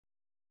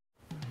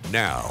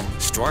Now,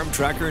 Storm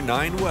Tracker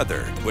 9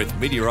 weather with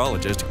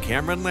meteorologist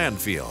Cameron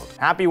Landfield.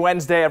 Happy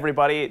Wednesday,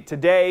 everybody.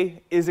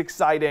 Today is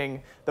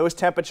exciting. Those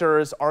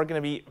temperatures are going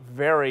to be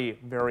very,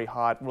 very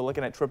hot. We're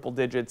looking at triple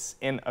digits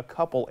in a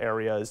couple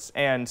areas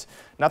and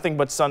nothing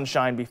but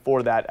sunshine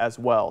before that as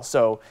well.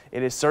 So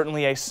it is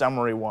certainly a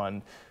summery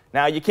one.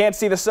 Now, you can't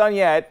see the sun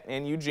yet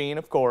in Eugene,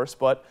 of course,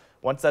 but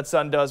once that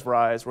sun does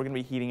rise, we're going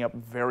to be heating up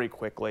very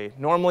quickly.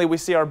 Normally, we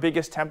see our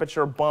biggest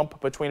temperature bump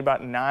between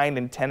about 9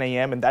 and 10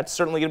 a.m., and that's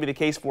certainly going to be the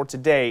case for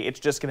today. It's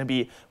just going to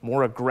be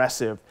more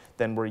aggressive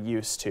than we're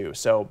used to.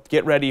 So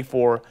get ready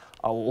for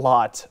a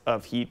lot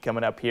of heat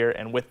coming up here,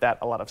 and with that,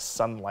 a lot of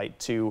sunlight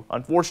too.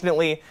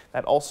 Unfortunately,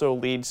 that also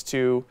leads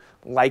to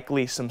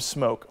likely some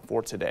smoke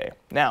for today.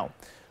 Now,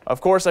 of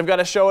course, I've got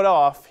to show it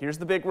off. Here's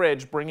the big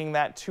ridge bringing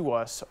that to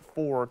us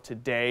for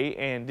today,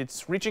 and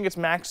it's reaching its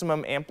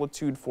maximum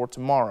amplitude for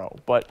tomorrow,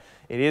 but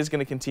it is going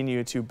to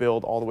continue to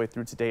build all the way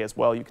through today as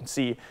well. You can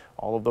see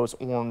all of those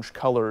orange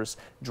colors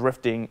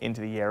drifting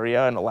into the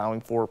area and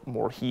allowing for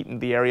more heat in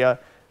the area.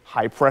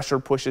 High pressure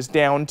pushes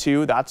down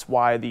too. That's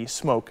why the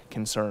smoke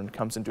concern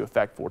comes into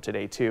effect for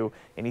today too.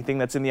 Anything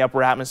that's in the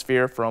upper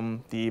atmosphere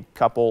from the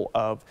couple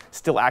of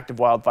still active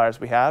wildfires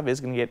we have is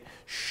going to get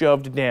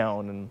shoved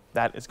down, and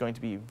that is going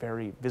to be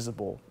very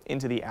visible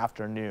into the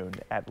afternoon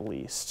at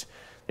least.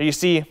 There you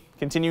see,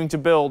 continuing to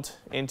build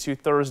into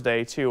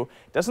Thursday too.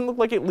 Doesn't look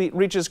like it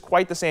reaches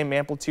quite the same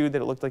amplitude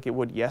that it looked like it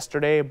would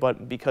yesterday,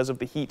 but because of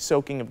the heat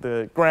soaking of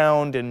the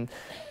ground and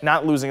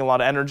not losing a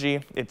lot of energy,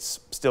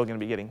 it's still going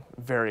to be getting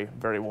very,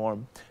 very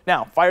warm.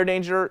 Now, fire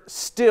danger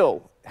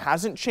still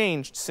hasn't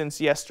changed since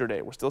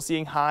yesterday. We're still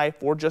seeing high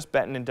for just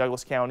Benton and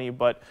Douglas County,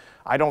 but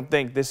I don't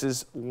think this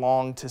is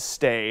long to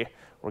stay.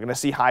 We're going to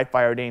see high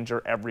fire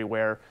danger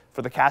everywhere.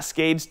 For the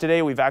Cascades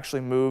today, we've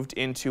actually moved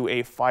into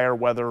a fire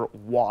weather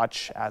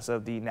watch as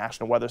of the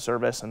National Weather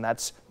Service, and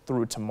that's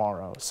through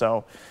tomorrow.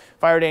 So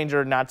fire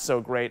danger, not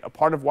so great. A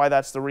part of why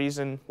that's the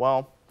reason,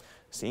 well,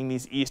 seeing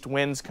these east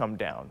winds come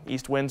down.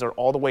 East winds are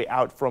all the way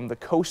out from the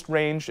coast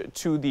range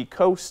to the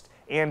coast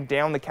and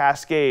down the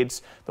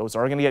Cascades. Those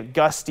are going to get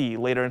gusty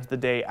later into the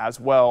day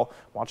as well.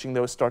 Watching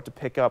those start to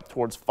pick up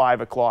towards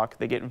 5 o'clock.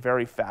 They get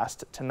very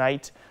fast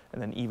tonight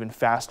and then even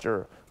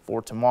faster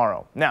for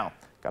tomorrow. Now,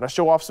 got to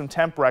show off some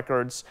temp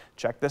records.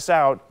 Check this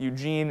out.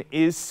 Eugene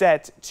is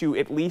set to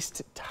at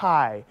least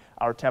tie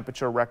our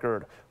temperature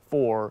record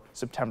for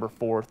September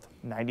 4th,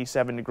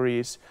 97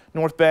 degrees.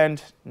 North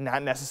Bend,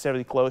 not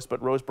necessarily close,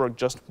 but Roseburg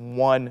just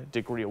 1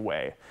 degree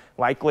away.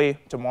 Likely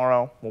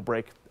tomorrow we'll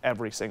break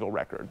every single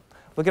record.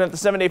 Looking at the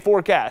 7-day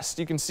forecast,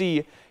 you can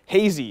see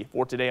hazy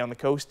for today on the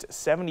coast,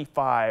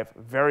 75,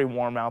 very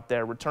warm out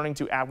there, returning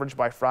to average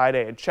by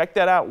Friday. And check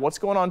that out. What's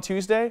going on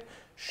Tuesday?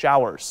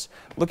 Showers.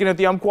 Looking at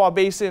the Umpqua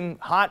Basin,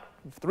 hot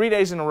 3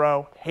 days in a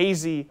row,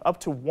 hazy up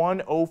to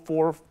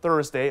 104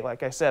 Thursday.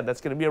 Like I said, that's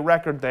going to be a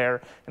record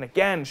there. And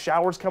again,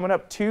 showers coming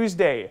up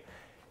Tuesday.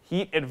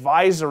 Heat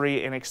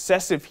advisory and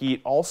excessive heat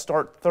all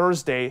start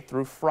Thursday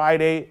through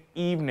Friday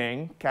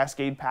evening.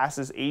 Cascade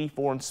passes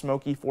 84 and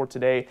smoky for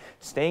today,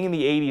 staying in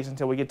the 80s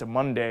until we get to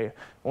Monday.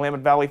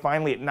 Willamette Valley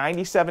finally at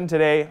 97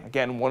 today.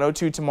 Again,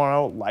 102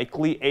 tomorrow,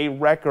 likely a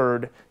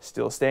record.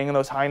 Still staying in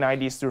those high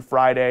 90s through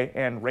Friday,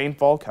 and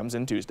rainfall comes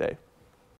in Tuesday.